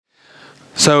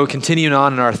So continuing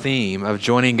on in our theme of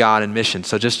joining God in mission.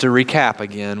 So just to recap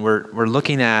again, we're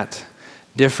looking at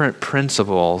different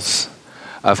principles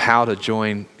of how to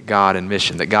join God in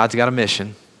mission. That God's got a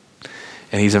mission,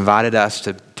 and he's invited us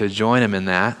to join him in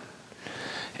that.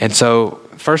 And so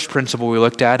first principle we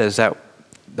looked at is that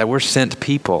we're sent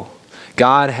people.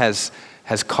 God has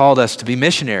called us to be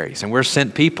missionaries, and we're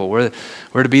sent people. We're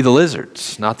to be the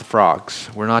lizards, not the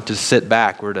frogs. We're not to sit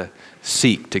back. We're to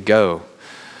seek, to go,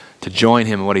 to join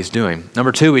him in what he's doing.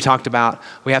 Number two, we talked about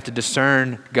we have to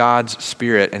discern God's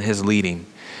Spirit and his leading.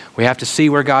 We have to see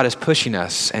where God is pushing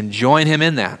us and join him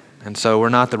in that. And so we're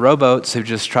not the rowboats who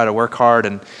just try to work hard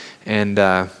and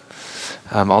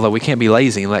although we can't be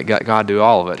lazy and let God do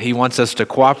all of it. He wants us to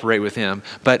cooperate with him.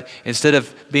 But instead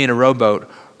of being a rowboat,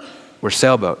 we're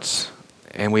sailboats.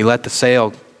 And we let the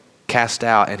sail cast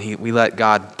out, and we let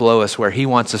God blow us where he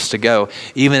wants us to go,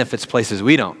 even if it's places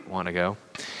we don't want to go.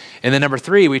 And then number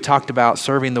three, we talked about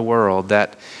serving the world,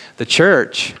 that the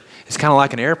church is kind of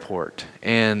like an airport,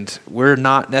 and we're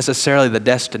not necessarily the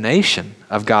destination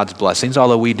of God's blessings,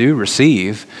 although we do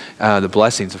receive the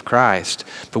blessings of Christ,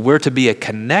 but we're to be a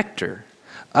connector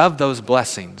of those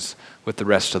blessings with the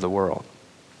rest of the world.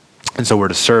 And so we're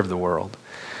to serve the world.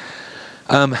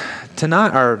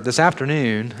 Tonight, or this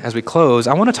afternoon, as we close,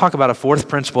 I want to talk about a fourth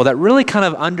principle that really kind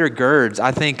of undergirds,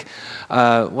 I think,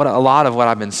 a lot of what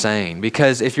I've been saying.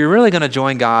 Because if you're really going to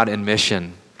join God in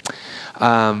mission,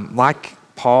 like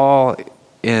Paul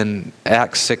in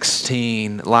Acts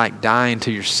 16, like dying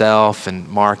to yourself in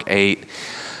Mark 8,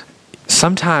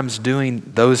 sometimes doing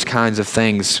those kinds of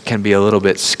things can be a little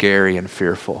bit scary and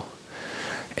fearful.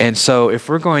 And so if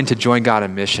we're going to join God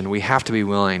in mission, we have to be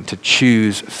willing to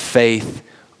choose faith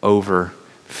over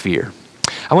fear.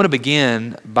 I want to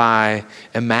begin by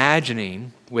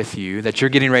imagining with you that you're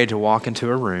getting ready to walk into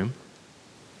a room.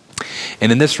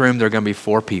 And in this room, there are going to be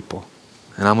four people.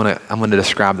 And I'm going to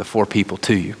describe the four people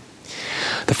to you.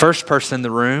 The first person in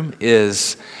the room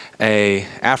is an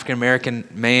African-American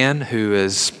man who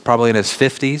is probably in his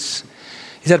 50s.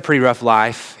 He's had a pretty rough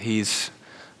life. He's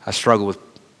struggled with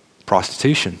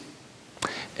prostitution.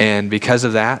 And because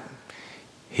of that,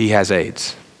 he has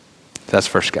AIDS. That's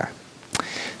the first guy.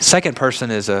 Second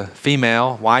person is a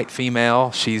female, white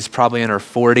female. She's probably in her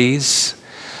 40s.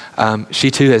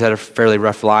 She too has had a fairly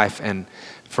rough life, and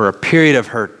for a period of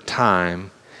her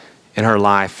time in her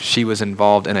life, she was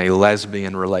involved in a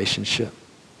lesbian relationship.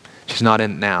 She's not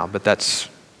in it now, but that's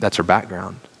her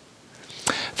background.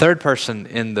 Third person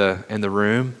in the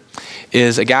room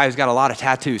is a guy who's got a lot of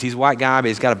tattoos. He's a white guy, but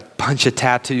he's got a bunch of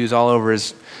tattoos all over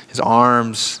his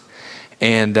arms.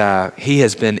 And he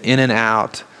has been in and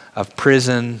out of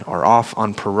prison or off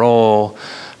on parole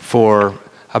for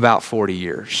about 40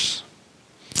 years.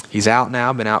 He's out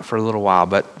now, been out for a little while,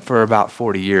 but for about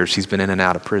 40 years he's been in and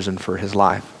out of prison for his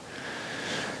life.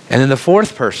 And then the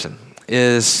fourth person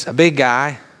is a big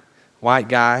guy, white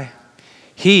guy.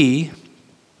 He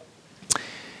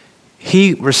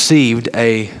received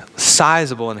a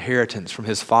sizable inheritance from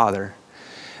his father,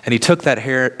 and he took that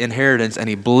inheritance and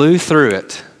he blew through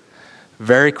it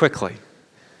very quickly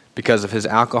because of his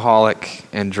alcoholic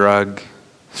and drug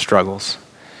struggles.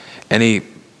 And he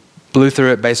blew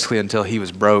through it basically until he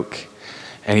was broke,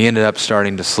 and he ended up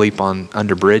starting to sleep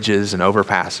under bridges and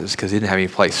overpasses because he didn't have any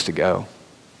place to go.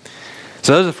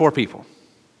 So those are four people.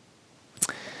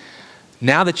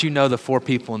 Now that you know the four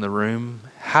people in the room,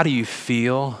 how do you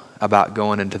feel about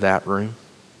going into that room?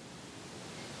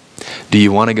 Do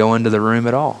you want to go into the room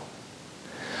at all?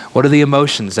 What are the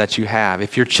emotions that you have?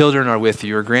 If your children are with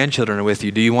you or grandchildren are with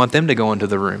you, do you want them to go into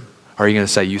the room? Or are you going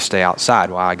to say, you stay outside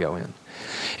while I go in?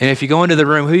 And if you go into the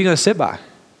room, who are you going to sit by?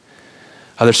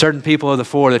 Are there certain people of the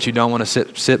four that you don't want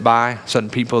to sit by? Certain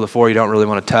people of the four you don't really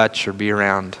want to touch or be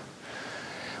around?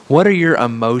 What are your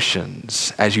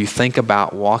emotions as you think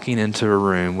about walking into a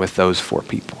room with those four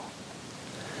people?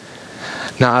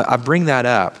 Now, I bring that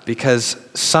up because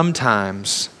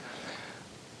sometimes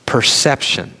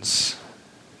perceptions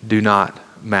do not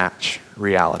match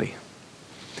reality.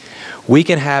 We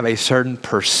can have a certain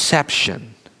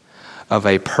perception of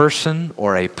a person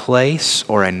or a place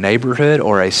or a neighborhood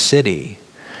or a city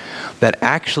that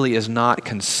actually is not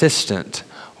consistent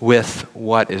with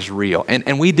what is real.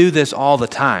 And we do this all the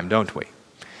time, don't we?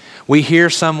 We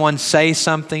hear someone say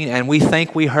something and we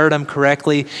think we heard them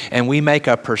correctly, and we make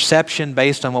a perception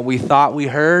based on what we thought we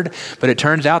heard, but it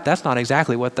turns out that's not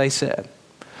exactly what they said.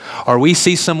 Or we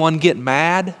see someone get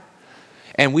mad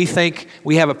and we think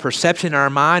we have a perception in our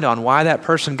mind on why that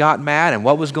person got mad and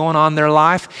what was going on in their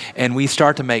life, and we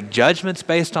start to make judgments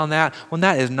based on that when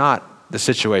that is not the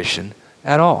situation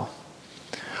at all.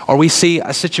 Or we see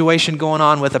a situation going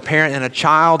on with a parent and a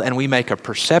child, and we make a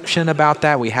perception about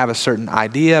that. We have a certain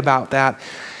idea about that,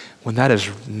 when that is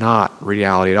not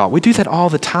reality at all. We do that all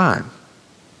the time.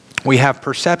 We have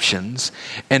perceptions,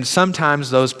 and sometimes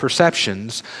those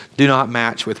perceptions do not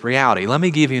match with reality. Let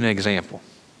me give you an example,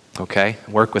 okay?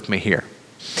 Work with me here.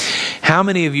 How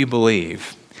many of you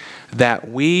believe that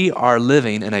we are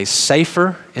living in a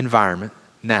safer environment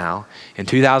now in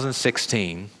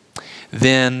 2016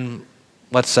 than,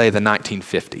 let's say, the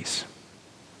 1950s?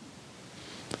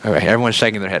 All right, everyone's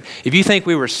shaking their head. If you think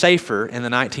we were safer in the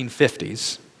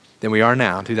 1950s than we are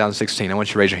now in 2016, I want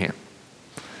you to raise your hand.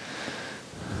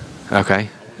 Okay.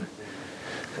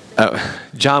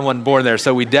 John wasn't born there,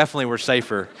 so we definitely were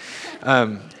safer.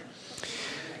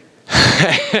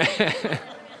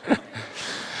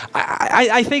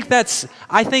 I think that's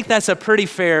a pretty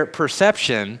fair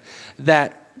perception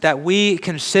that we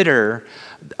consider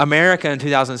America in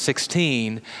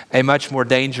 2016 a much more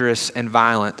dangerous and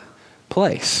violent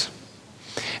place.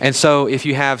 And so if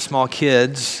you have small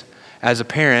kids, as a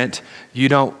parent, you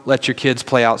don't let your kids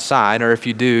play outside, or if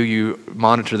you do, you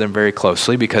monitor them very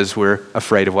closely because we're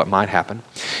afraid of what might happen.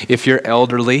 If you're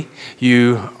elderly,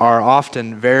 you are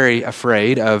often very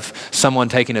afraid of someone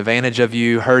taking advantage of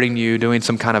you, hurting you, doing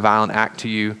some kind of violent act to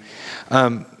you.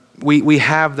 We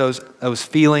have those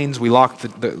feelings. We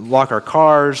lock our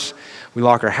cars, we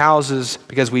lock our houses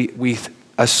because we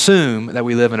assume that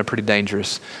we live in a pretty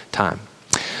dangerous time.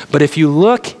 But if you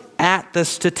look at the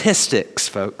statistics,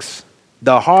 folks,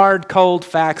 the hard, cold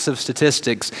facts of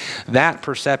statistics, that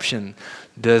perception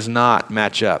does not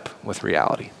match up with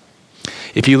reality.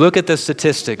 If you look at the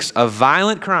statistics of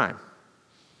violent crime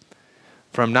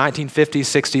from 1950s,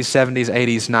 60s, 70s,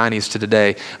 80s, 90s to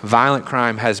today, violent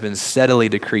crime has been steadily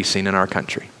decreasing in our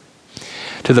country.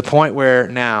 To the point where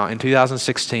now, in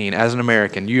 2016, as an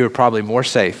American, you are probably more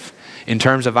safe in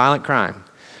terms of violent crime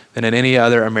than any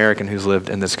other American who's lived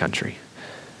in this country.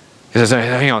 He says,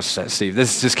 hang on, Steve,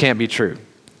 this just can't be true.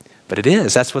 But it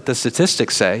is. That's what the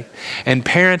statistics say. And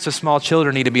parents of small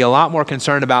children need to be a lot more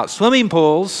concerned about swimming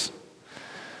pools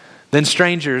than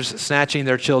strangers snatching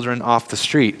their children off the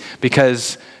street,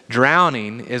 because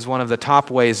drowning is one of the top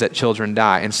ways that children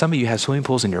die. And some of you have swimming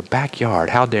pools in your backyard.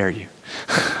 How dare you?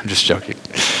 I'm just joking.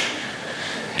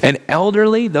 And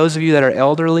elderly, those of you that are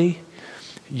elderly,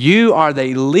 you are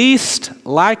the least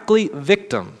likely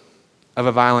victim of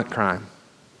a violent crime.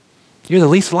 You're the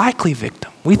least likely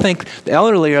victim. We think the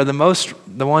elderly are the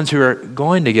ones who are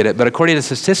going to get it, but according to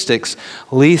statistics,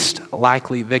 least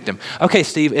likely victim. Okay,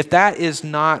 Steve, if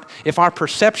our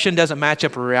perception doesn't match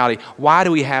up with reality, why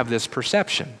do we have this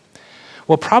perception?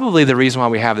 Well, probably the reason why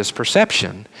we have this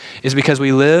perception is because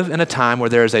we live in a time where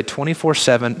there is a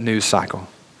 24/7 news cycle.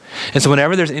 And so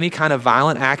whenever there's any kind of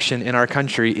violent action in our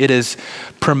country, it is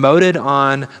promoted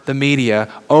on the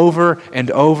media over and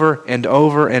over and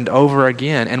over and over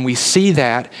again. And we see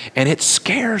that, and it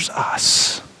scares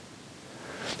us.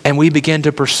 And we begin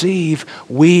to perceive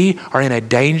we are in a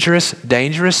dangerous,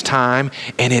 dangerous time,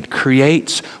 and it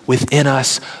creates within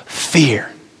us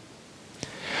fear.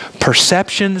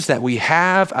 Perceptions that we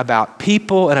have about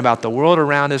people and about the world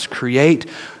around us create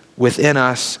within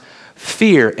us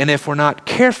fear. And if we're not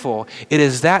careful, it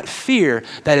is that fear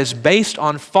that is based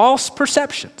on false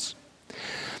perceptions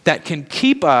that can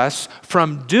keep us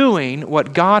from doing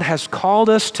what God has called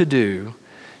us to do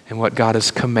and what God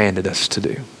has commanded us to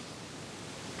do.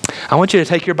 I want you to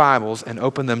take your Bibles and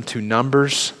open them to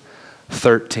Numbers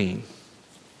 13.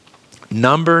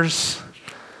 Numbers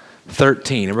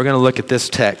 13. And we're going to look at this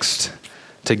text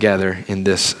together in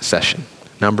this session.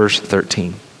 Numbers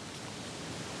 13.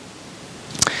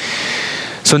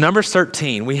 So Numbers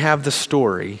 13, we have the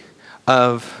story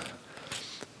of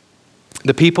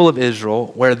the people of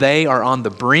Israel where they are on the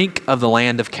brink of the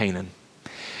land of Canaan.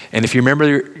 And if you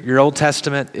remember your Old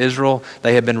Testament, Israel,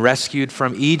 they have been rescued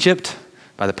from Egypt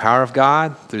by the power of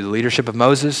God through the leadership of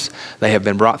Moses. They have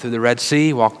been brought through the Red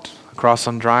Sea, walked across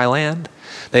on dry land.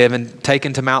 They have been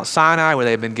taken to Mount Sinai where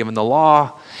they have been given the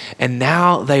law. And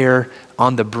now they are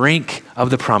on the brink of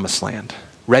the promised land,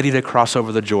 ready to cross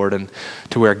over the Jordan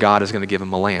to where God is going to give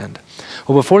them a land.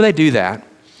 Well, before they do that,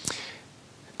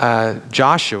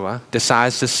 Joshua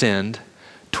decides to send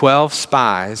 12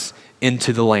 spies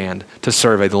into the land to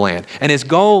survey the land. And his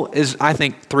goal is, I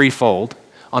think, threefold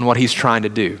on what he's trying to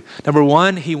do. Number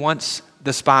one, he wants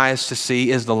the spies to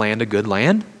see, is the land a good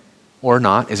land or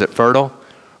not? Is it fertile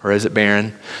or is it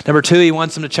barren? Number two, he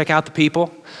wants them to check out the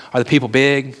people. Are the people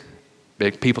big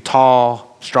people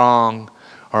tall, strong?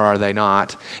 or are they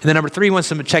not? And then number 3, he wants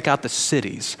them to check out the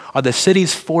cities. Are the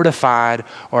cities fortified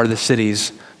or are the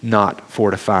cities not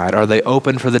fortified? Are they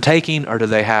open for the taking or do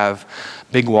they have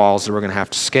big walls that we're going to have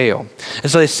to scale? And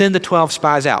so they send the 12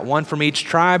 spies out, one from each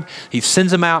tribe. He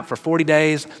sends them out for 40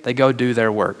 days. They go do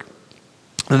their work.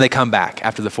 Then they come back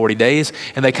after the 40 days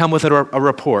and they come with a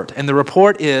report. And the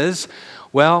report is,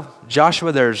 well,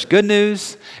 Joshua, there's good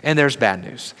news and there's bad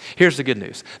news. Here's the good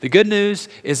news. The good news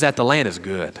is that the land is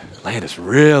good. The land is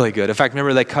really good. In fact,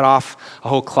 remember they cut off a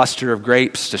whole cluster of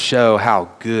grapes to show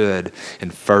how good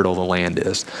and fertile the land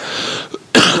is.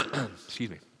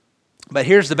 Excuse me. But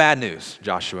here's the bad news,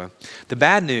 Joshua. The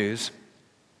bad news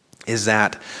is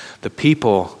that the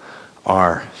people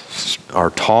are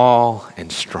tall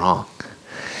and strong,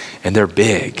 and they're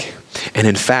big. And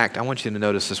in fact, I want you to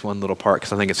notice this one little part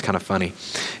because I think it's kind of funny.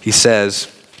 He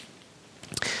says,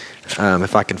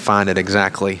 if I can find it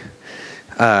exactly,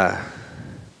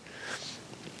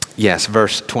 yes,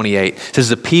 verse 28. It says,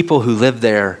 the people who live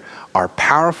there are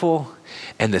powerful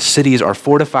and the cities are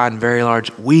fortified and very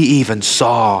large. We even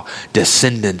saw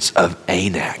descendants of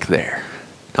Anak there.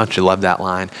 Don't you love that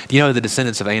line? Do you know who the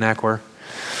descendants of Anak were?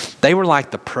 They were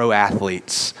like the pro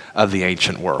athletes of the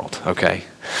ancient world, okay?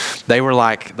 They were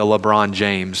like the LeBron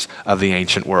James of the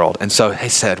ancient world. And so they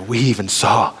said, we even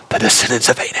saw the descendants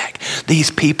of Anak.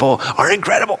 These people are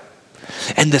incredible.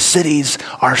 And the cities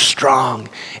are strong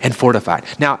and fortified.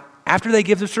 Now, after they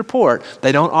give this report,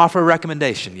 they don't offer a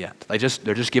recommendation yet. They're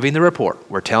just giving the report.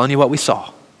 We're telling you what we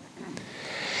saw.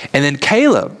 And then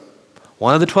Caleb,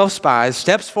 one of the 12 spies,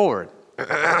 steps forward.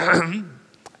 I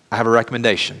have a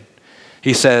recommendation.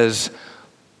 He says,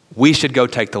 we should go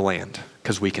take the land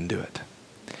because we can do it.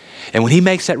 And when he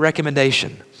makes that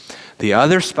recommendation, the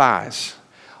other spies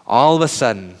all of a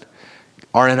sudden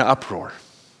are in an uproar.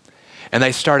 And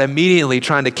they start immediately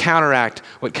trying to counteract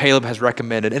what Caleb has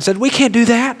recommended and said, we can't do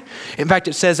that. In fact,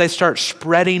 it says they start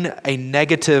spreading a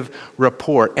negative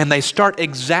report and they start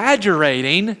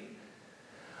exaggerating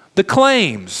the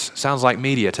claims. Sounds like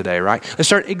media today, right? They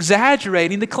start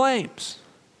exaggerating the claims.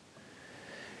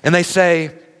 And they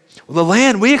say, well, the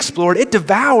land we explored, it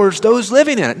devours those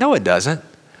living in it. No, it doesn't.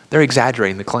 They're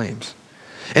exaggerating the claims.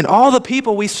 And all the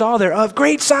people we saw there of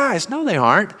great size. No, they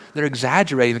aren't. They're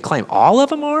exaggerating the claim. All of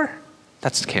them are?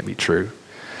 That can't be true.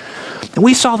 And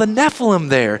we saw the Nephilim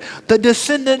there, the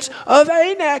descendants of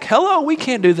Anak. Hello, we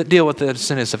can't deal with the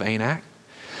descendants of Anak.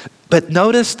 But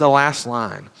notice the last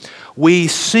line. We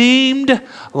seemed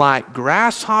like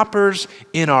grasshoppers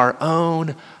in our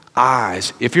own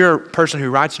eyes. If you're a person who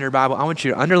writes in your Bible, I want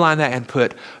you to underline that and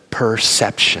put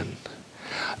perception.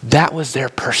 That was their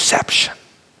perception.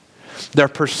 Their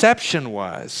perception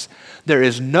was, there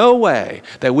is no way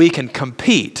that we can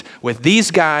compete with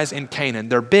these guys in Canaan.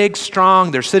 They're big,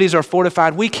 strong, their cities are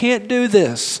fortified. We can't do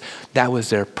this. That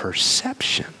was their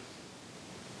perception.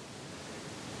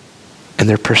 And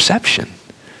their perception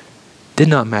did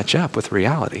not match up with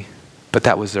reality, but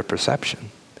that was their perception.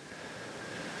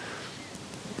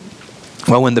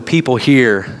 Well, when the people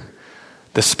hear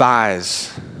the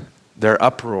spies, their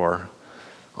uproar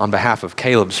on behalf of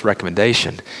Caleb's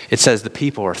recommendation, it says the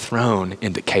people are thrown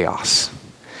into chaos.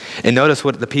 And notice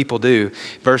what the people do.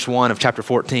 Verse 1 of chapter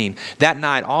 14. That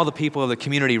night, all the people of the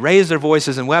community raised their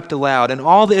voices and wept aloud. And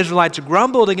all the Israelites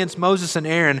grumbled against Moses and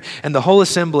Aaron. And the whole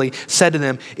assembly said to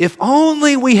them, if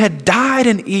only we had died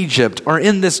in Egypt or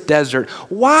in this desert.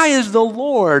 Why is the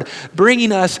Lord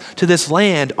bringing us to this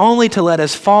land only to let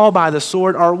us fall by the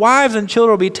sword? Our wives and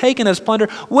children will be taken as plunder.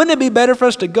 Wouldn't it be better for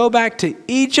us to go back to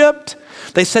Egypt?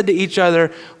 They said to each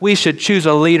other, we should choose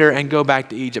a leader and go back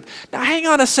to Egypt. Now hang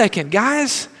on a second,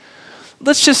 guys.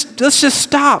 Let's just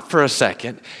stop for a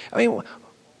second. I mean,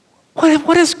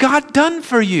 what has God done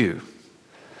for you?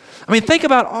 I mean, think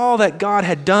about all that God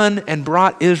had done and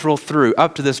brought Israel through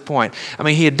up to this point. I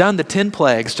mean, he had done the 10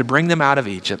 plagues to bring them out of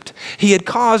Egypt. He had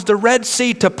caused the Red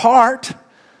Sea to part. It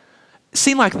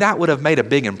seemed like that would have made a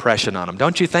big impression on them,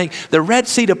 don't you think? The Red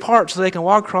Sea to part so they can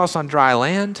walk across on dry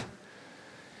land.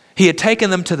 He had taken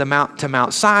them to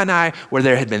Mount Sinai where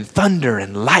there had been thunder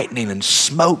and lightning and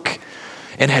smoke.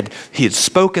 And he had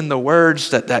spoken the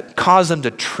words that caused them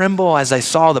to tremble as they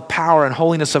saw the power and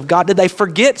holiness of God. Did they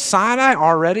forget Sinai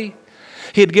already?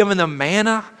 He had given them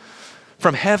manna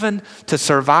from heaven to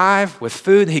survive with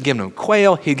food. He'd given them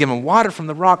quail. He'd given them water from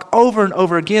the rock. Over and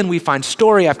over again, we find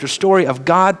story after story of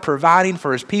God providing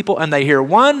for his people. And they hear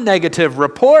one negative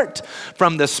report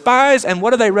from the spies. And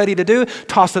what are they ready to do?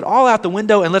 Toss it all out the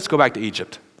window and let's go back to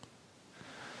Egypt.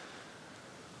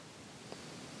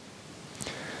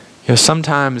 You know,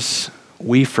 sometimes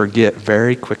we forget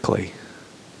very quickly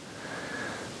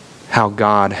how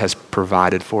God has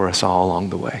provided for us all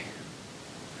along the way.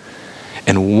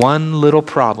 And one little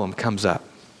problem comes up,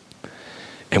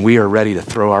 and we are ready to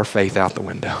throw our faith out the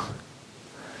window.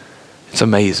 It's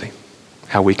amazing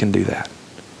how we can do that.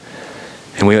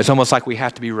 And it's almost like we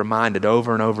have to be reminded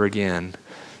over and over again,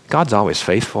 God's always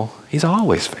faithful. He's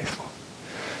always faithful.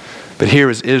 But here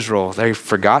is Israel. They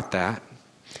forgot that.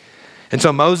 And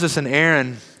so Moses and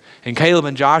Aaron and Caleb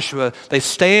and Joshua, they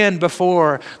stand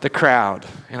before the crowd.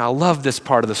 And I love this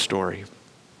part of the story.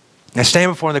 They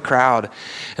stand before the crowd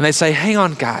and they say, hang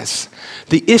on, guys.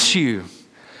 The issue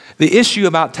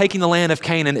about taking the land of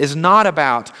Canaan is not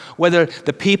about whether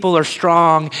the people are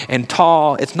strong and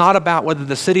tall. It's not about whether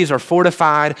the cities are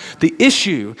fortified. The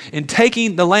issue in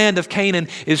taking the land of Canaan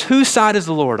is whose side is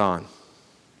the Lord on?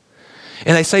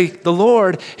 And they say, the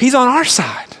Lord, He's on our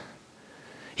side.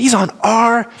 He's on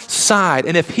our side.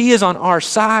 And if He is on our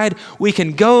side, we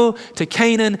can go to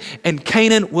Canaan and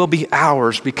Canaan will be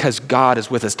ours because God is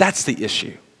with us. That's the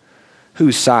issue.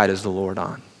 Whose side is the Lord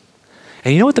on?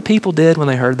 And you know what the people did when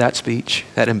they heard that speech,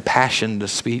 that impassioned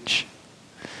speech?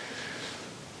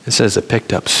 It says they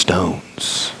picked up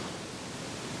stones.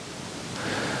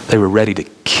 They were ready to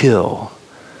kill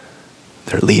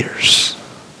their leaders.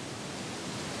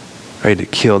 Ready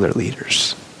to kill their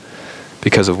leaders.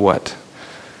 Because of what?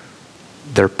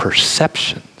 Their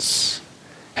perceptions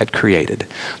had created.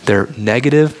 Their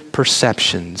negative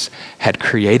perceptions had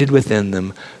created within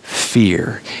them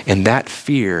fear. And that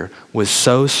fear was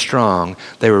so strong,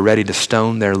 they were ready to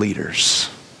stone their leaders.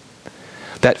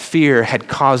 That fear had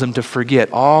caused them to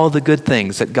forget all the good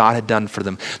things that God had done for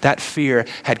them. That fear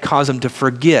had caused them to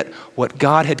forget what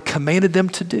God had commanded them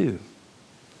to do.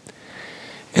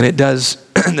 And it does,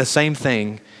 the same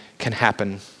thing can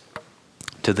happen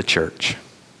to the church.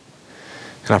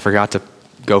 And I forgot to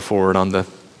go forward on the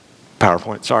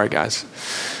PowerPoint. Sorry, guys.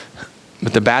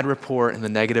 But the bad report and the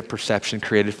negative perception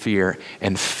created fear,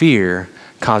 and fear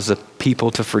caused the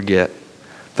people to forget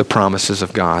the promises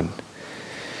of God.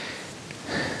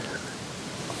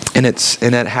 And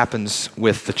that happens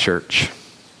with the church.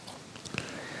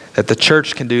 That the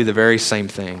church can do the very same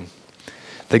thing.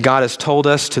 That God has told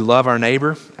us to love our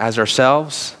neighbor as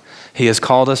ourselves. He has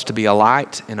called us to be a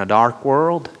light in a dark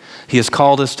world. He has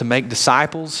called us to make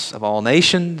disciples of all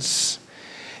nations.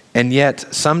 And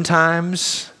yet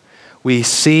sometimes we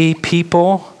see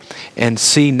people and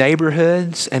see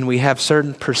neighborhoods and we have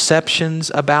certain perceptions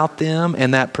about them,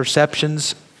 and that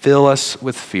perceptions fill us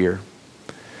with fear.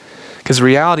 Because the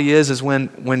reality is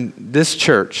when this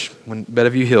church, when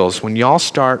Bellevue Hills, when y'all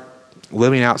start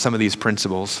living out some of these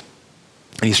principles,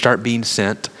 and you start being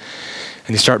sent, and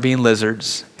you start being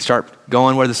lizards, you start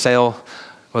going where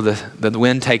the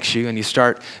wind takes you, and you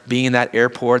start being that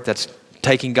airport that's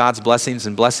taking God's blessings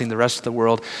and blessing the rest of the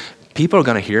world, people are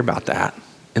going to hear about that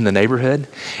in the neighborhood,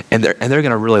 and they're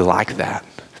going to really like that.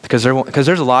 Because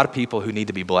there's a lot of people who need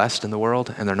to be blessed in the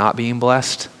world, and they're not being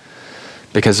blessed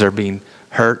because they're being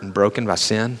hurt and broken by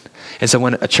sin. And so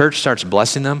when a church starts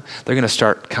blessing them, they're going to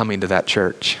start coming to that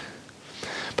church.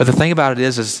 But the thing about it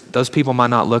is those people might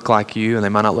not look like you, and they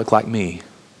might not look like me.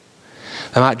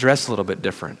 They might dress a little bit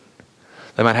different.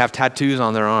 They might have tattoos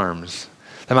on their arms.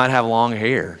 They might have long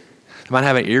hair. They might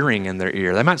have an earring in their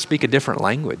ear. They might speak a different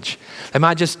language. They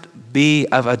might just be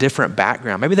of a different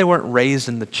background. Maybe they weren't raised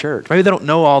in the church. Maybe they don't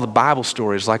know all the Bible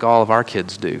stories like all of our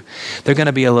kids do. They're going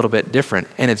to be a little bit different.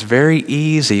 And it's very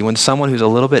easy when someone who's a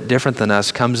little bit different than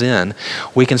us comes in,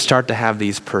 we can start to have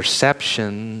these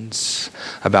perceptions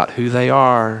about who they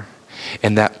are.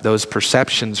 And that those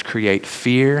perceptions create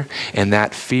fear, and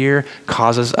that fear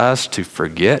causes us to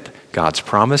forget God's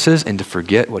promises and to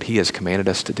forget what He has commanded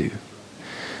us to do.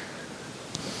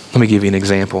 Let me give you an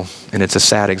example, and it's a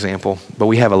sad example, but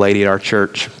we have a lady at our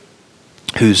church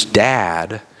whose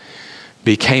dad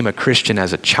became a Christian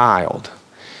as a child.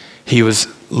 He was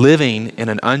living in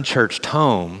an unchurched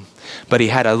home, but he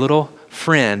had a little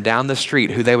friend down the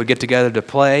street who they would get together to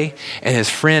play, and his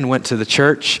friend went to the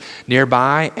church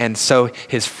nearby, and so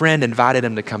his friend invited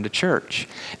him to come to church.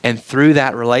 And through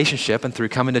that relationship and through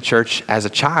coming to church as a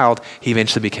child, he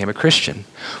eventually became a Christian.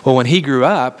 Well, when he grew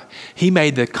up, he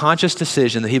made the conscious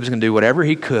decision that he was going to do whatever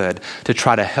he could to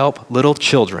try to help little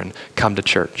children come to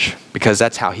church, because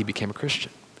that's how he became a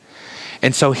Christian.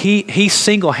 And so he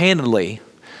single-handedly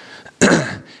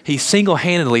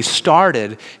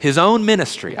started his own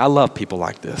ministry. I love people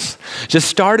like this. Just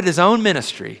started his own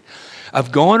ministry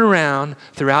of going around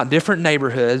throughout different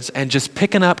neighborhoods and just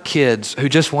picking up kids who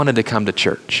just wanted to come to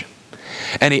church.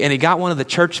 And he got one of the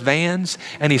church vans,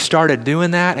 and he started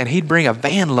doing that, and he'd bring a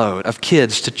van load of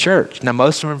kids to church. Now,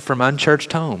 most of them from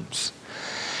unchurched homes.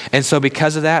 And so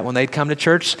because of that, when they'd come to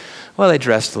church, well, they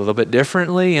dressed a little bit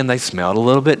differently and they smelled a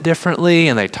little bit differently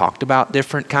and they talked about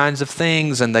different kinds of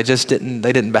things and they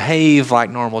didn't behave like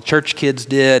normal church kids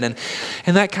did. And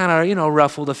that kind of,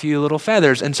 ruffled a few little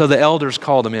feathers. And so the elders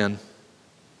called them in.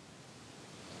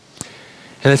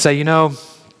 And they say,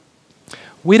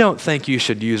 we don't think you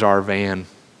should use our van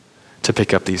to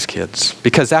pick up these kids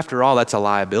because after all, that's a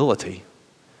liability.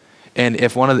 And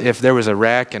if there was a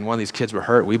wreck and one of these kids were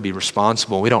hurt, we'd be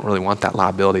responsible. We don't really want that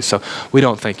liability. So we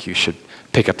don't think you should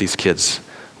pick up these kids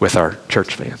with our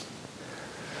church van.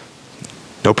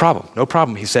 No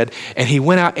problem, he said. And he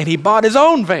went out and he bought his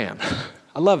own van.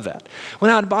 I love that. Went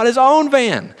out and bought his own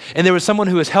van. And there was someone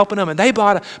who was helping him, and they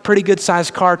bought a pretty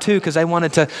good-sized car too because they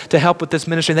wanted to help with this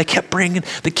ministry. And they kept bringing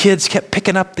the kids, kept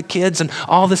picking up the kids and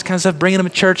all this kind of stuff, bringing them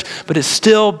to church. But it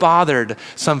still bothered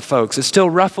some folks. It still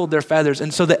ruffled their feathers.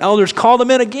 And so the elders called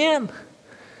them in again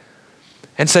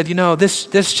and said,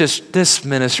 this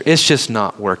ministry, it's just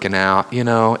not working out.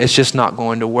 It's just not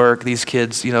going to work. These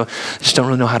kids, just don't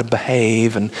really know how to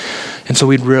behave. And so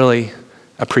we'd really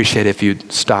appreciate it if you'd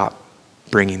stop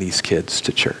bringing these kids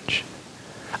to church.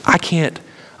 I can't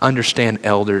understand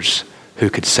elders who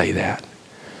could say that.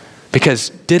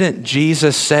 Because didn't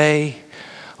Jesus say,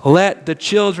 let the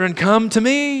children come to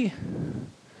me,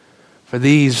 for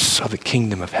these are the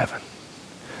kingdom of heaven.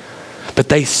 But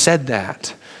they said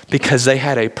that because they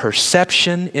had a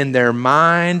perception in their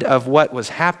mind of what was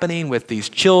happening with these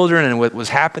children and what was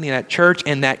happening at church,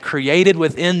 and that created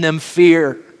within them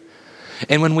fear.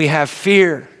 And when we have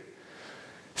fear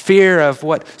of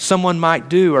what someone might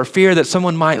do, or fear that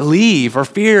someone might leave, or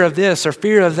fear of this, or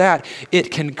fear of that, it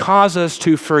can cause us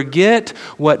to forget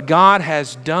what God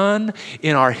has done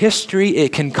in our history.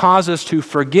 It can cause us to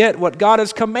forget what God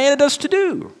has commanded us to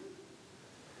do,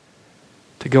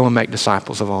 to go and make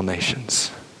disciples of all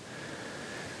nations.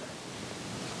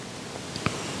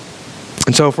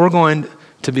 And so if we're going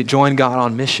to join God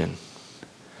on mission,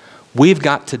 we've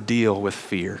got to deal with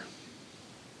fear.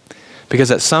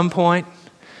 Because at some point,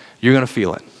 you're going to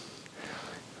feel it.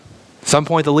 At some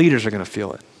point, the leaders are going to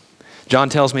feel it. John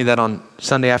tells me that on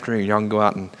Sunday afternoon, y'all can go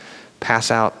out and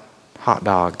pass out hot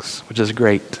dogs, which is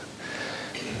great.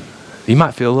 You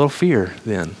might feel a little fear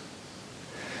then.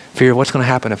 Fear of what's going to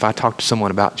happen if I talk to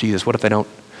someone about Jesus. What if they don't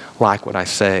like what I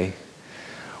say?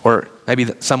 Or maybe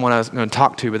someone I was going to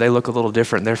talk to, but they look a little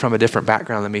different. They're from a different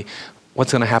background than me.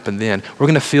 What's going to happen then? We're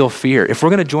going to feel fear. If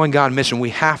we're going to join God in mission, we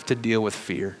have to deal with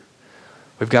fear.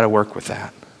 We've got to work with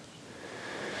that.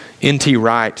 N.T.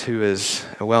 Wright, who is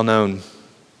a well-known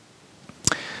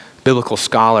biblical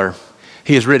scholar,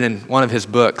 he has written in one of his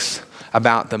books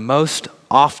about the most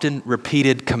often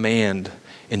repeated command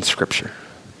in Scripture.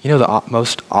 You know the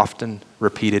most often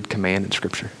repeated command in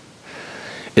Scripture?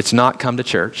 It's not come to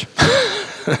church.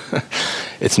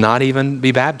 It's not even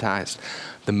be baptized.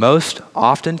 The most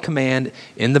often command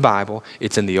in the Bible,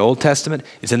 it's in the Old Testament,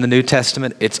 it's in the New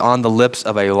Testament, it's on the lips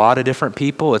of a lot of different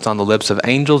people, it's on the lips of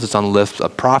angels, it's on the lips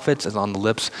of prophets, it's on the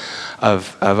lips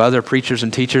of other preachers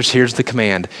and teachers. Here's the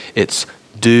command. It's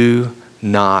do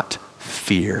not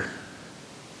fear.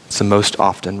 It's the most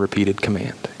often repeated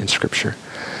command in Scripture.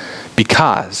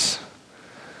 Because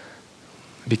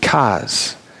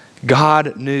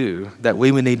God knew that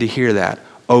we would need to hear that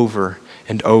over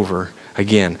and over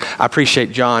again. I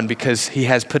appreciate John because he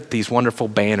has put these wonderful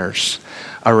banners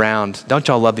around. Don't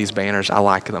y'all love these banners? I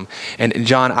like them. And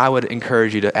John, I would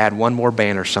encourage you to add one more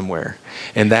banner somewhere.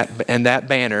 And that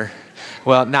banner,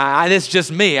 well, now it's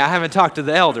just me. I haven't talked to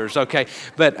the elders, okay?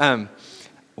 But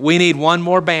we need one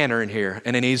more banner in here,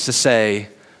 and it needs to say,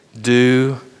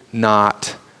 do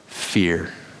not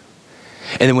fear.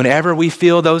 And then whenever we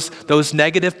feel those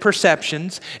negative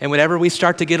perceptions, and whenever we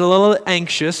start to get a little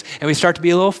anxious and we start to be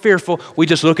a little fearful, we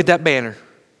just look at that banner.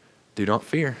 Do not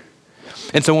fear.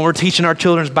 And so when we're teaching our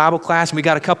children's Bible class and we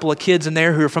got a couple of kids in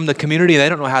there who are from the community and they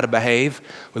don't know how to behave,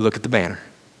 we look at the banner.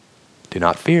 Do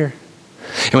not fear.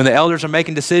 And when the elders are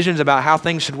making decisions about how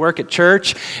things should work at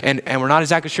church, and we're not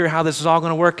exactly sure how this is all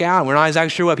going to work out, and we're not exactly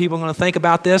sure what people are going to think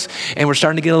about this, and we're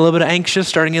starting to get a little bit anxious,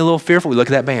 starting to get a little fearful, we look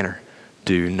at that banner.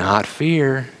 Do not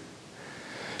fear.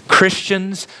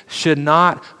 Christians should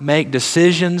not make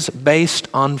decisions based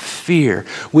on fear.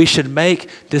 We should make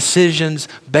decisions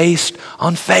based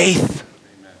on faith.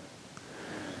 Amen.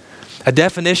 A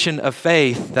definition of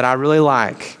faith that I really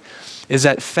like is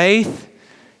that faith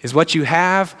is what you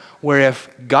have where if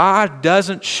God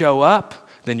doesn't show up,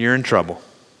 then you're in trouble.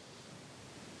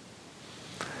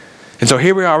 And so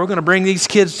here we are, we're going to bring these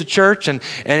kids to church, and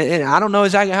I don't know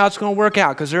exactly how it's going to work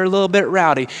out because they're a little bit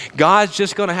rowdy. God's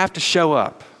just going to have to show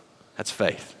up. That's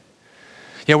faith.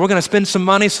 We're going to spend some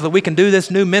money so that we can do this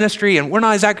new ministry, and we're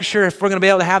not exactly sure if we're going to be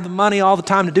able to have the money all the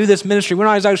time to do this ministry. We're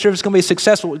not exactly sure if it's going to be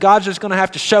successful. God's just going to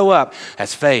have to show up.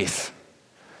 That's faith.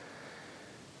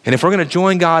 And if we're going to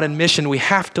join God in mission, we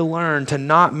have to learn to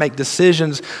not make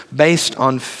decisions based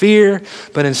on fear,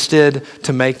 but instead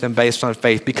to make them based on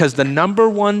faith. Because the number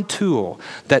one tool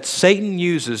that Satan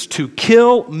uses to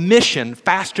kill mission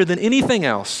faster than anything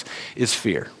else is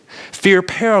fear. Fear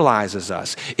paralyzes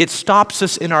us. It stops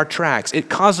us in our tracks. It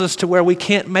causes us to where we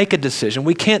can't make a decision.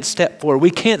 We can't step forward. We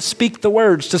can't speak the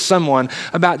words to someone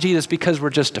about Jesus because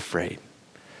we're just afraid.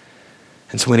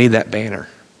 And so we need that banner.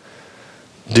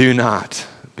 Do not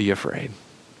be afraid.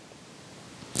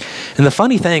 And the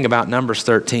funny thing about Numbers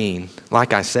 13,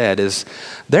 like I said, is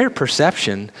their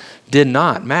perception did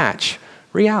not match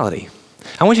reality.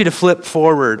 I want you to flip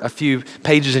forward a few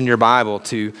pages in your Bible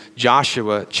to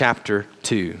Joshua chapter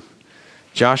 2.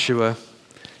 Joshua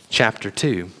chapter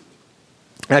 2.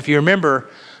 Now, if you remember,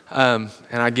 and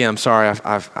again, I'm sorry,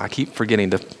 I keep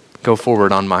forgetting to go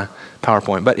forward on my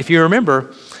PowerPoint, but if you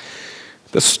remember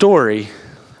the story,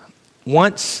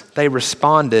 once they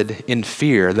responded in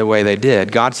fear the way they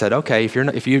did, God said, okay, if you're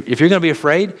going to be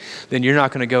afraid, then you're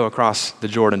not going to go across the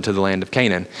Jordan to the land of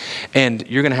Canaan, and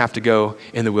you're going to have to go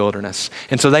in the wilderness.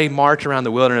 And so they march around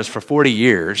the wilderness for 40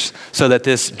 years so that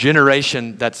this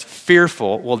generation that's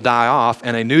fearful will die off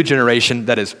and a new generation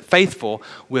that is faithful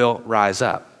will rise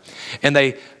up. And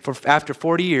after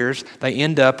 40 years, they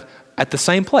end up at the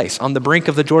same place on the brink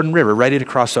of the Jordan River, ready to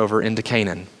cross over into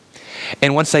Canaan.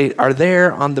 And once they are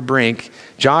there on the brink,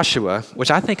 Joshua, which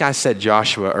I think I said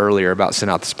Joshua earlier about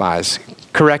sending out the spies.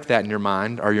 Correct that in your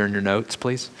mind or in your notes,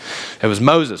 please. It was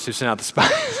Moses who sent out the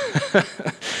spies.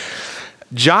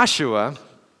 Joshua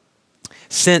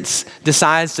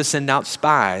decides to send out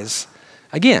spies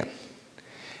again.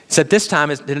 So this time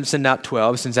it didn't send out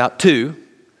 12, it sends out 2.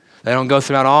 They don't go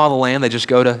throughout all the land, they just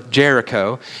go to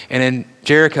Jericho. And in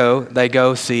Jericho, they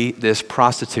go see this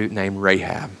prostitute named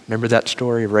Rahab. Remember that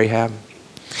story of Rahab?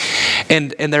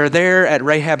 And they're there at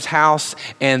Rahab's house,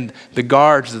 and the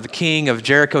guards, the king of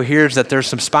Jericho hears that there's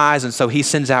some spies, and so he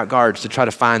sends out guards to try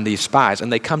to find these spies.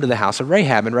 And they come to the house of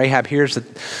Rahab, and Rahab hears that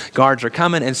guards are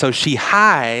coming, and so she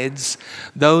hides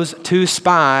those 2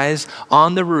 spies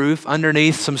on the roof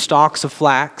underneath some stalks of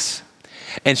flax.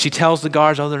 And she tells the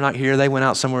guards, oh, they're not here. They went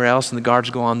out somewhere else, and the guards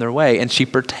go on their way. And she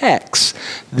protects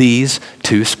these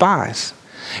 2 spies.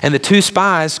 And the 2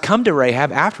 spies come to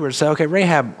Rahab afterwards and say, okay,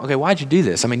 Rahab, why'd you do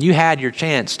this? I mean, you had your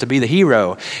chance to be the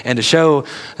hero and to show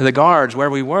the guards where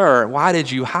we were. Why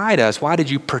did you hide us? Why did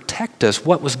you protect us?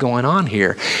 What was going on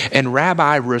here? And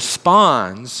Rabbi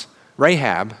responds,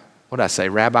 Rahab, what did I say,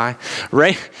 Rabbi?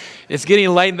 It's getting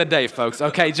late in the day, folks.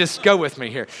 Okay, just go with me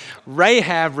here.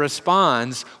 Rahab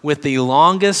responds with the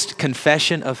longest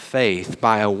confession of faith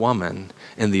by a woman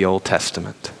in the Old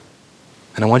Testament.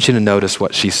 And I want you to notice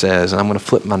what she says. And I'm going to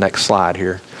flip my next slide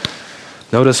here.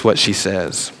 Notice what she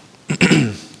says.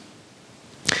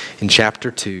 In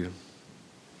chapter 2,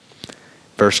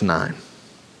 verse 9.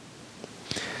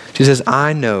 She says,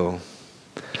 I know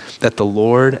that the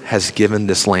Lord has given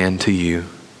this land to you,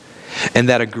 and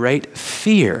that a great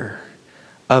fear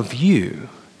of you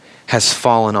has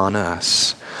fallen on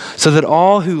us, so that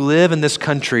all who live in this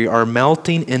country are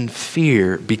melting in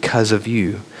fear because of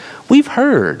you. We've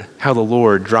heard how the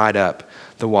Lord dried up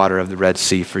the water of the Red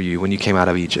Sea for you when you came out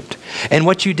of Egypt, and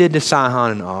what you did to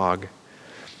Sihon and Og,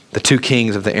 the 2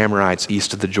 kings of the Amorites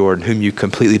east of the Jordan, whom you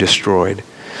completely destroyed.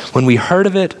 When we heard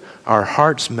of it, our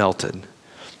hearts melted,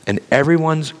 and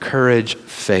everyone's courage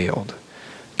failed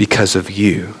because of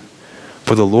you.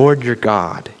 For the Lord your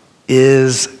God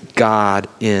is God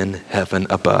in heaven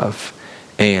above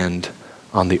and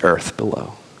on the earth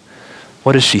below.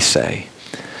 What does she say?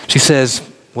 She says,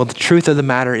 well, the truth of the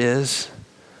matter is,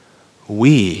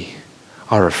 we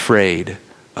are afraid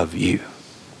of you.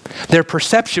 Their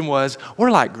perception was,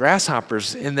 we're like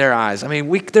grasshoppers in their eyes. I mean,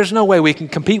 there's no way we can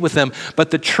compete with them.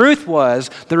 But the truth was,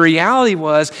 the reality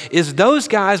was, is those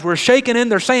guys were shaking in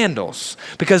their sandals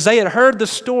because they had heard the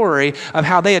story of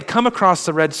how they had come across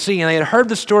the Red Sea, and they had heard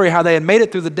the story how they had made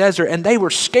it through the desert, and they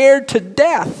were scared to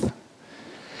death.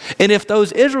 And if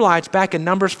those Israelites back in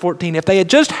Numbers 14, if they had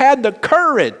just had the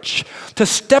courage to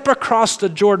step across the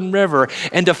Jordan River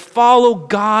and to follow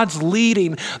God's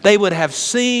leading, they would have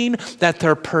seen that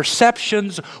their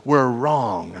perceptions were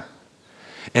wrong.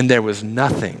 And there was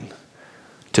nothing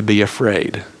to be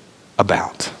afraid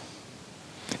about.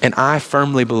 And I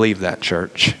firmly believe that,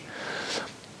 church.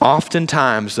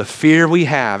 Oftentimes, the fear we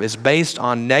have is based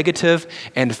on negative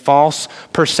and false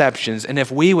perceptions. And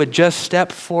if we would just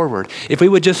step forward, if we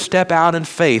would just step out in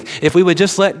faith, if we would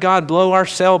just let God blow our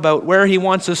sailboat where He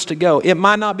wants us to go, it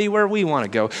might not be where we want to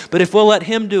go, but if we'll let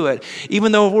Him do it,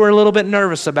 even though we're a little bit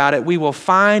nervous about it, we will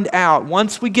find out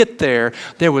once we get there,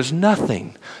 there was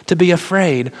nothing to be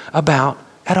afraid about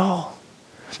at all.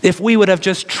 If we would have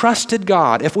just trusted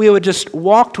God, if we would just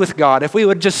walked with God, if we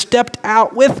would just stepped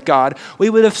out with God, we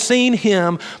would have seen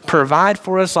Him provide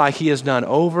for us like He has done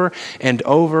over and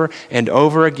over and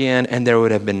over again, and there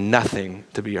would have been nothing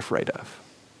to be afraid of.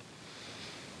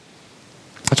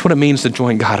 That's what it means to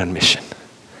join God on mission,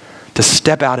 to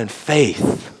step out in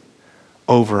faith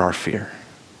over our fear.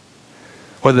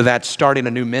 Whether that's starting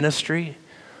a new ministry,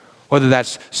 whether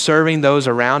that's serving those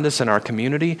around us in our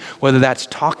community, whether that's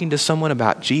talking to someone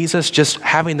about Jesus, just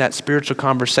having that spiritual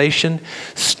conversation,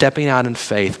 stepping out in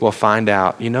faith, we'll find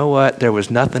out, you know what, there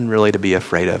was nothing really to be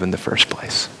afraid of in the first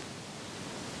place.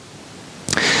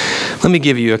 Let me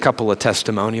give you a couple of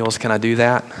testimonials. Can I do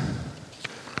that?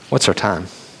 What's our time?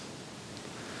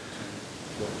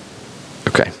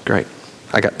 Okay, great.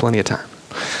 I got plenty of time.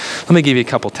 Let me give you a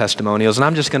couple testimonials, and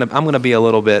I'm going to be a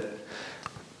little bit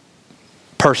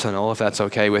personal, if that's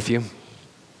okay with you.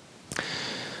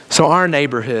 So our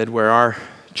neighborhood where our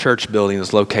church building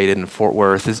is located in Fort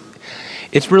Worth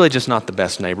it's really just not the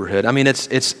best neighborhood. I mean,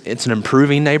 it's an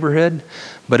improving neighborhood,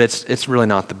 but it's really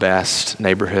not the best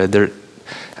neighborhood.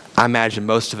 I imagine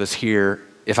most of us here,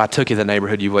 if I took you to the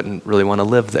neighborhood, you wouldn't really want to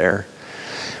live there.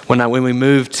 When we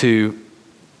moved to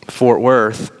Fort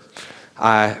Worth,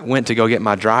 I went to go get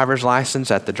my driver's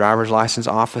license at the driver's license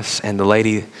office, and the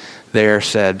lady there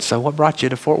said, "So what brought you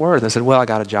to Fort Worth?" I said, "Well, I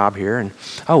got a job here." And,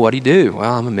 "Oh, what do you do?"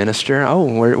 "Well, I'm a minister." "Oh,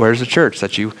 where's the church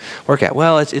that you work at?"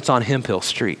 "Well, it's on Hemphill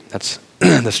Street. That's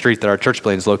the street that our church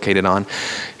building is located on."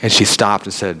 And she stopped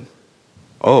and said,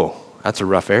 "Oh, that's a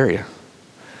rough area."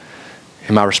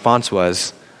 And my response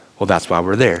was, "Well, that's why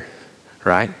we're there,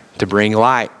 right? To bring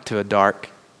light to a dark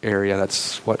area.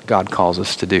 That's what God calls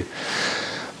us to do."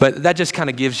 But that just kind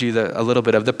of gives you a little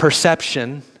bit of the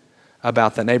perception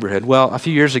about that neighborhood. Well, a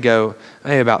few years ago,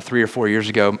 maybe about 3 or 4 years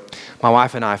ago, my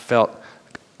wife and I felt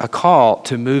a call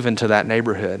to move into that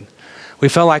neighborhood. We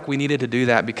felt like we needed to do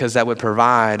that because that would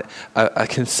provide a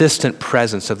consistent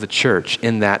presence of the church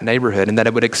in that neighborhood, and that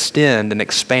it would extend and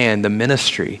expand the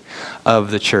ministry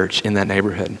of the church in that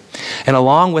neighborhood. And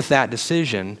along with that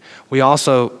decision, we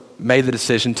also made the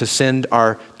decision to send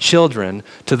our children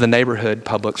to the neighborhood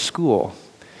public school,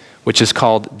 which is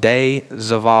called De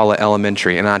Zavala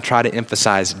Elementary. And I try to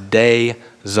emphasize De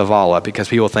Zavala because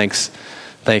people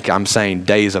think I'm saying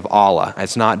Days of Allah.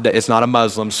 It's not a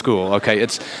Muslim school, okay?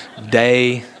 It's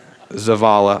De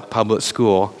Zavala Public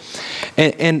School.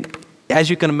 And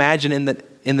as you can imagine,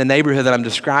 in the neighborhood that I'm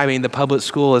describing, the public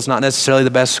school is not necessarily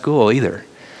the best school either.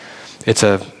 It's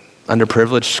a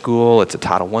underprivileged school. It's a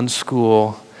Title I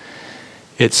school.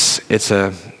 It's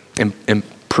a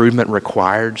improvement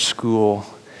required school.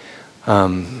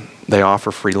 They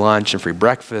offer free lunch and free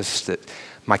breakfast.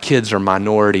 My kids are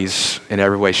minorities in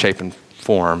every way, shape, and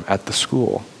form at the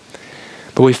school.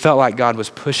 But we felt like God was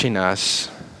pushing our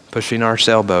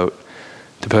sailboat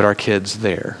to put our kids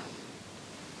there.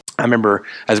 I remember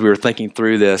as we were thinking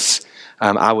through this,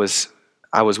 I was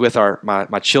with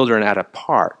my children at a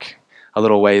park a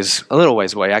little ways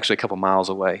away, actually a couple miles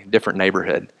away, different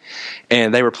neighborhood.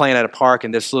 And they were playing at a park,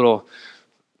 and this little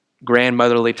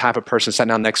grandmotherly type of person sat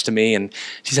down next to me, and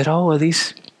she said, "Oh, are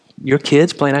these your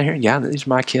kids playing out here?" "Yeah, these are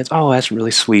my kids." "Oh, that's really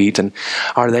sweet. And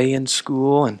are they in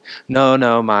school?" "And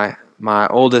no, my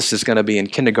oldest is going to be in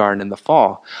kindergarten in the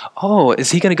fall." "Oh,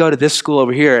 is he going to go to this school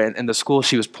over here?" And the school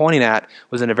she was pointing at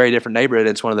was in a very different neighborhood.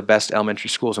 It's one of the best elementary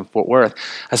schools in Fort Worth.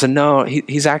 I said, "No,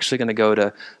 he's actually going to go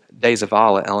to De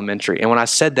Zavala Elementary." And when I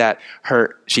said that,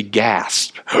 she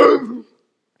gasped,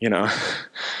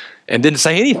 and didn't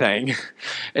say anything,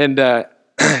 and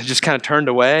just kind of turned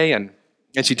away, and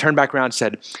she turned back around and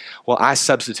said, "Well, I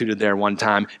substituted there one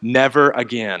time, never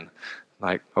again."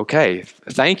 Like, okay,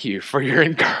 thank you for your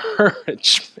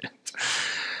encouragement.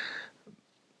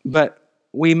 But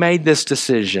we made this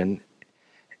decision,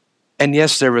 and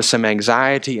yes, there was some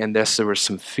anxiety, and yes, there was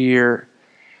some fear.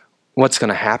 What's going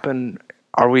to happen?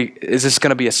 Is this going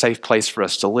to be a safe place for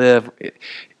us to live?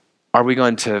 Are we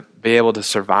going to be able to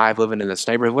survive living in this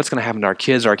neighborhood? What's going to happen to our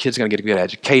kids? Are our kids going to get a good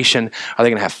education? Are they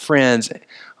going to have friends?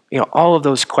 All of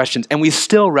those questions. And we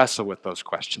still wrestle with those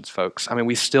questions, folks. I mean,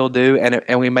 we still do.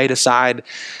 And we may decide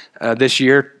this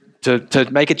year to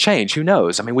make a change. Who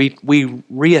knows? I mean, we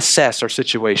reassess our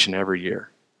situation every year.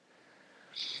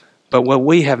 But what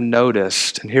we have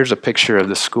noticed, and here's a picture of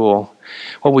the school,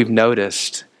 what we've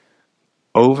noticed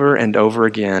over and over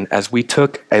again, as we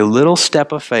took a little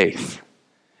step of faith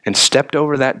and stepped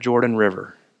over that Jordan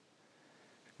River,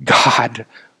 God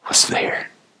was there.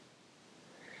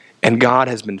 And God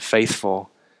has been faithful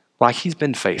like he's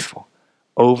been faithful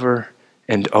over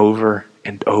and over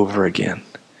and over again.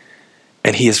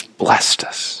 And he has blessed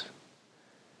us.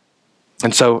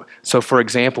 And so for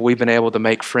example, we've been able to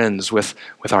make friends with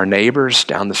our neighbors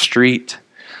down the street.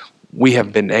 We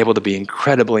have been able to be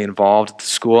incredibly involved at the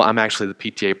school. I'm actually the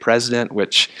PTA president,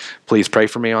 which please pray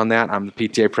for me on that. I'm the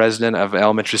PTA president of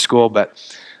elementary school, but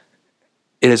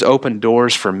it has opened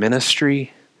doors for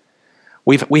ministry.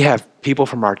 We have people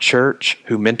from our church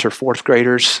who mentor fourth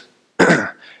graders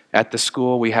at the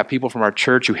school. We have people from our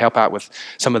church who help out with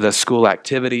some of the school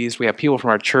activities. We have people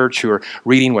from our church who are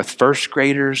reading with first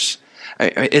graders.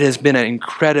 It has been an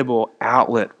incredible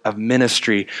outlet of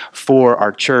ministry for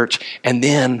our church. And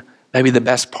then, maybe the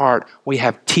best part, we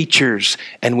have teachers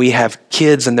and we have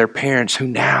kids and their parents who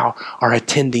now are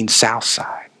attending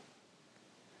Southside.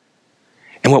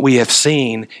 And what we have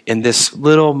seen in this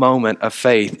little moment of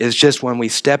faith is just when we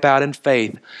step out in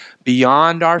faith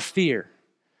beyond our fear,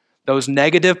 those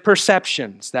negative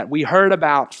perceptions that we heard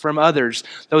about from others,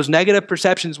 those negative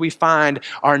perceptions we find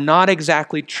are not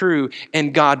exactly true,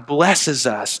 and God blesses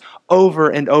us over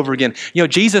and over again. You know,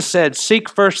 Jesus said, seek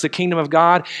first the kingdom of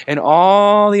God, and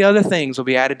all the other things will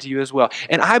be added to you as well.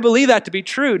 And I believe that to be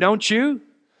true, don't you?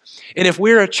 And if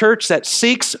we're a church that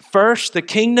seeks first the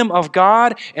kingdom of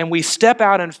God and we step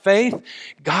out in faith,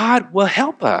 God will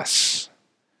help us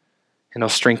and He'll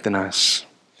strengthen us.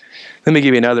 Let me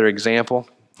give you another example.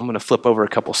 I'm going to flip over a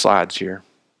couple slides here.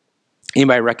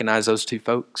 Anybody recognize those two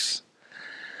folks?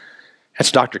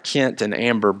 That's Dr. Kent and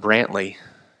Amber Brantley.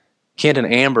 Kent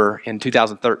and Amber in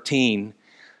 2013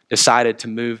 decided to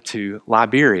move to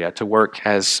Liberia to work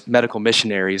as medical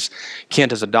missionaries.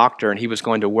 Kent is a doctor, and he was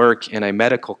going to work in a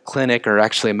medical clinic, or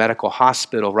actually a medical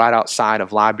hospital, right outside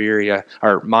of Liberia,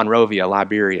 or Monrovia,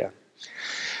 Liberia.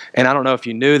 And I don't know if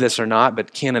you knew this or not,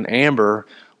 but Kent and Amber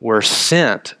were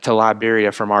sent to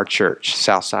Liberia from our church,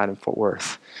 Southside in Fort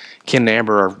Worth. Kent and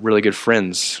Amber are really good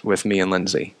friends with me and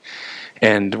Lindsay,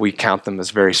 and we count them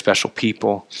as very special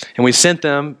people. And we sent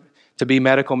them to be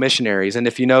medical missionaries. And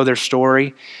if you know their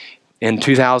story, in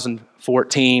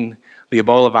 2014, the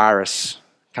Ebola virus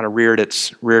kind of reared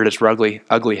its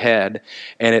ugly head,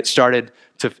 and it started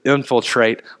to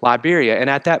infiltrate Liberia.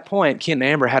 And at that point, Kent and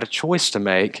Amber had a choice to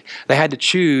make. They had to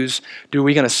choose, do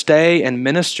we going to stay and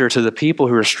minister to the people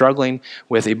who are struggling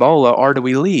with Ebola, or do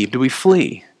we leave? Do we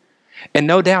flee? And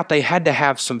no doubt they had to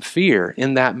have some fear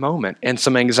in that moment and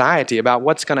some anxiety about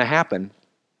what's going to happen.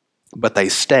 But they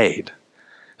stayed.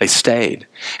 They stayed.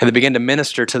 And they began to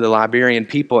minister to the Liberian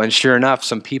people. And sure enough,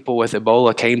 some people with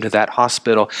Ebola came to that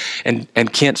hospital.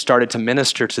 And Kent started to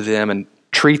minister to them and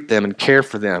treat them and care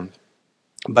for them.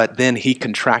 But then he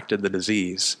contracted the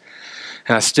disease.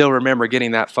 And I still remember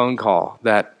getting that phone call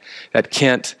that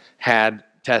Kent had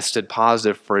tested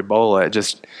positive for Ebola. It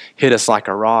just hit us like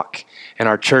a rock. And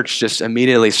our church just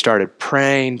immediately started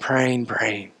praying for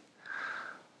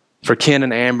Ken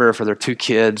and Amber, for their two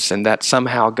kids, and that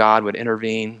somehow God would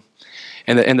intervene.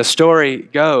 And the story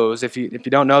goes, if you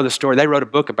don't know the story, they wrote a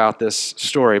book about this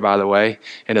story, by the way,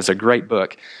 and it's a great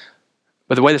book.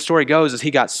 But the way the story goes is he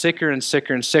got sicker and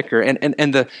sicker and sicker,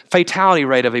 and the fatality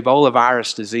rate of Ebola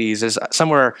virus disease is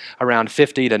somewhere around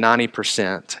 50 to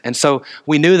 90%. And so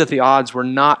we knew that the odds were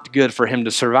not good for him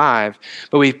to survive,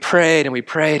 but we prayed and we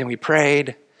prayed and we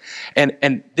prayed.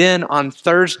 And then on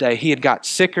Thursday, he had got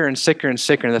sicker and sicker and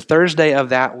sicker. And the Thursday of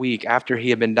that week, after he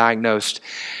had been diagnosed,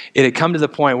 it had come to the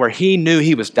point where he knew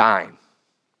he was dying.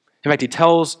 In fact, he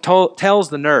tells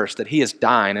the nurse that he is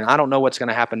dying. And I don't know what's going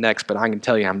to happen next, but I can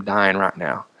tell you I'm dying right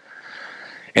now.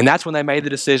 And that's when they made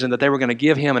the decision that they were going to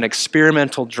give him an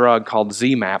experimental drug called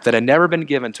Z-MAP that had never been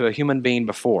given to a human being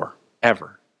before,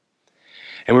 ever.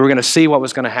 And we were going to see what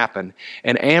was going to happen.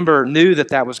 And Amber knew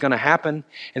that was going to happen.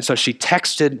 And so she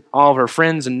texted all of her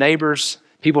friends and neighbors,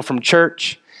 people from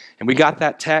church. And we got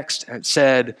that text, and it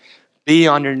said, be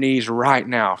on your knees right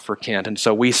now for Kent. And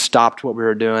so we stopped what we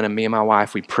were doing, and me and my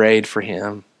wife, we prayed for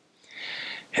him.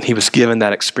 And he was given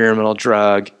that experimental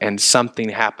drug, and something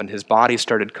happened. His body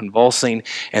started convulsing,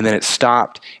 and then it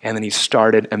stopped. And then he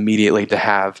started immediately to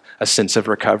have a sense of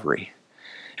recovery.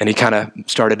 And he kind of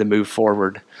started to move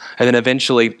forward. And then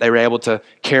eventually they were able to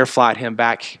care flight him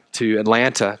back to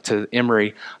Atlanta, to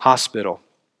Emory Hospital.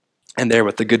 And there,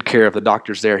 with the good care of the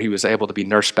doctors there, he was able to be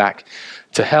nursed back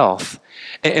to health.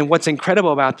 And what's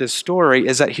incredible about this story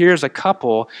is that here's a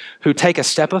couple who take a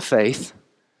step of faith,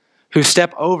 who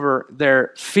step over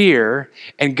their fear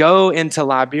and go into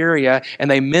Liberia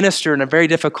and they minister in a very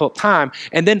difficult time,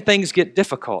 and then things get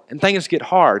difficult and things get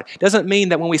hard. Doesn't mean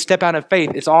that when we step out in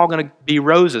faith, it's all going to be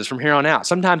roses from here on out.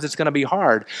 Sometimes it's going to be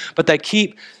hard, but they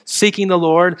keep seeking the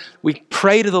Lord. We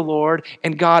pray to the Lord,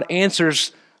 and God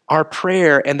answers our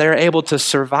prayer, and they're able to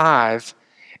survive.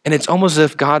 And it's almost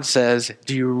as if God says,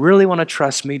 do you really want to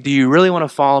trust me? Do you really want to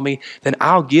follow me? Then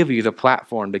I'll give you the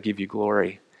platform to give you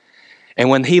glory. And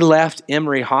when he left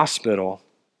Emory Hospital,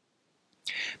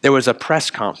 there was a press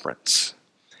conference.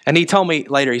 And he told me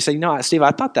later, he said, Steve,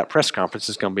 I thought that press conference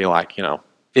is going to be like,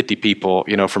 50 people,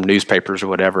 from newspapers or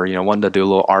whatever, wanted to do a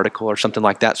little article or something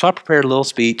like that. So I prepared a little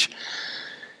speech.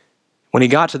 When he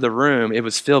got to the room, it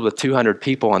was filled with 200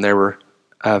 people, and there were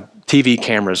TV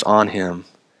cameras on him.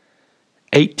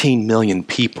 18 million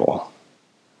people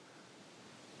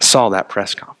saw that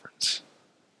press conference.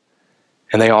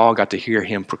 And they all got to hear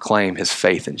him proclaim his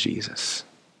faith in Jesus.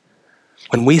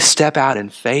 When we step out in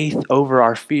faith over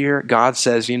our fear, God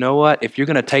says, you know what? If you're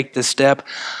going to take this step,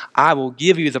 I will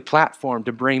give you the platform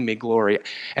to bring me glory,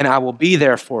 and I will be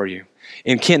there for you.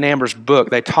 In Ken Amber's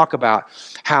book, they talk about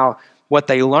how what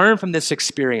they learn from this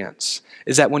experience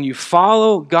is that when you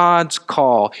follow God's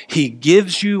call, he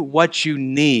gives you what you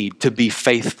need to be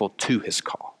faithful to his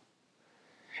call.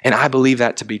 And I believe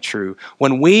that to be true.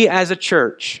 When we as a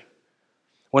church,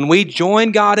 when we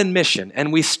join God in mission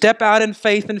and we step out in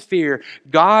faith and fear,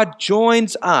 God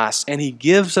joins us and he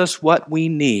gives us what we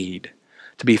need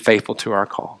to be faithful to our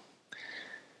call.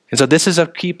 And so this is a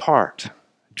key part,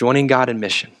 joining God in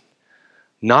mission.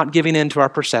 Not giving in to our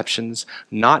perceptions,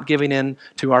 not giving in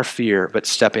to our fear, but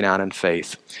stepping out in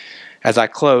faith. As I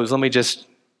close, let me just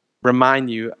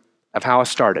remind you of how I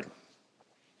started.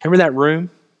 Remember that room?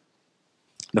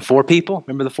 The 4 people?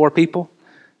 Remember the 4 people?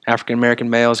 African-American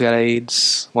males who got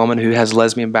AIDS, woman who has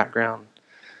lesbian background,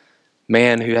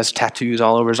 man who has tattoos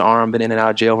all over his arm, been in and out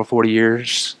of jail for 40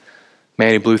 years,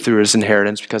 man who blew through his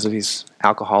inheritance because of his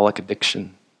alcoholic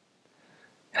addiction.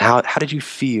 How did you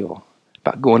feel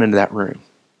about going into that room?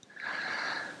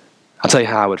 I'll tell you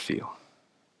how I would feel.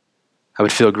 I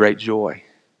would feel great joy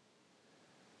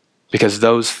because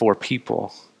those 4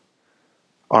 people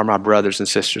are my brothers and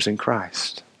sisters in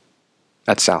Christ.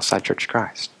 That's Southside Church of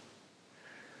Christ.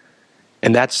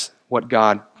 And that's what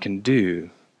God can do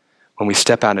when we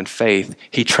step out in faith.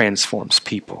 He transforms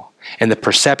people. And the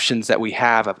perceptions that we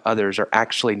have of others are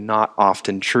actually not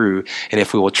often true. And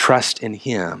if we will trust in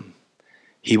him,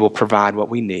 he will provide what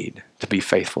we need to be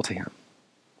faithful to him.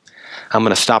 I'm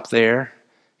going to stop there.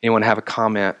 Anyone have a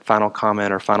comment,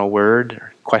 or final word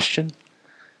or question?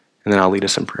 And then I'll lead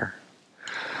us in prayer.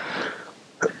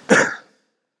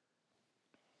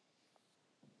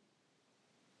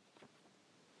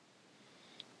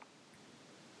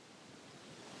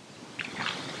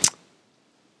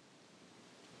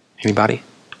 Anybody?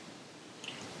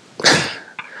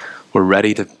 We're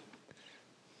ready to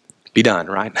be done,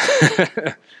 right?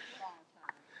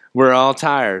 We're all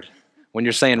tired. When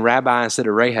you're saying rabbi instead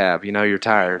of Rahab, you're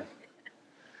tired.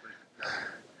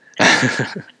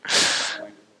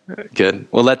 Good.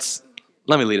 Well, let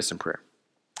me lead us in prayer.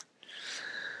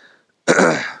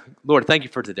 Lord, thank you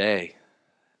for today.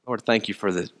 Lord, thank you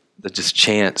for the just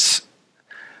chance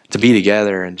to be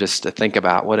together and just to think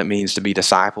about what it means to be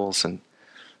disciples and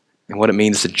what it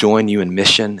means to join you in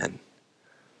mission. And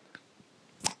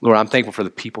Lord, I'm thankful for the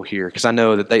people here because I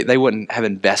know that they wouldn't have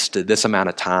invested this amount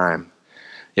of time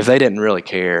if they didn't really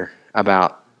care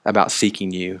about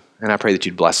seeking you. And I pray that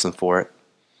you'd bless them for it.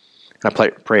 And I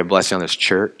pray a blessing on this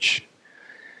church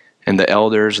and the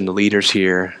elders and the leaders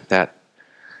here that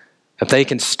they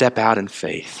can step out in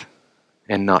faith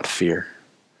and not fear.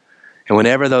 And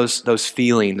whenever those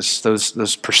feelings,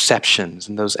 those perceptions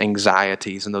and those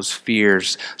anxieties and those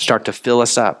fears start to fill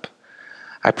us up,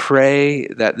 I pray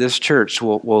that this church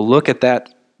will look at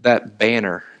that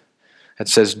banner that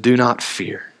says, do not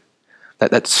fear.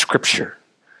 That scripture,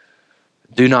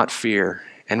 do not fear.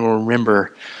 And we'll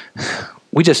remember,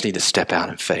 we just need to step out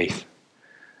in faith.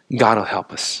 God will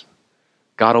help us.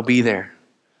 God will be there.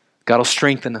 God will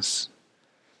strengthen us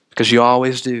because you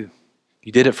always do.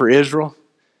 You did it for Israel.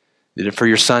 You did it for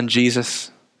your son,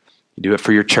 Jesus. You do it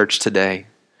for your church today.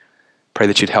 Pray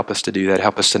that you'd help us to do that.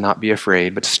 Help us to not be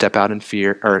afraid, but to step out in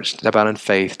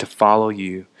faith, to follow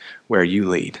you where you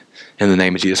lead. In the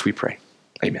name of Jesus we pray.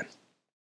 Amen.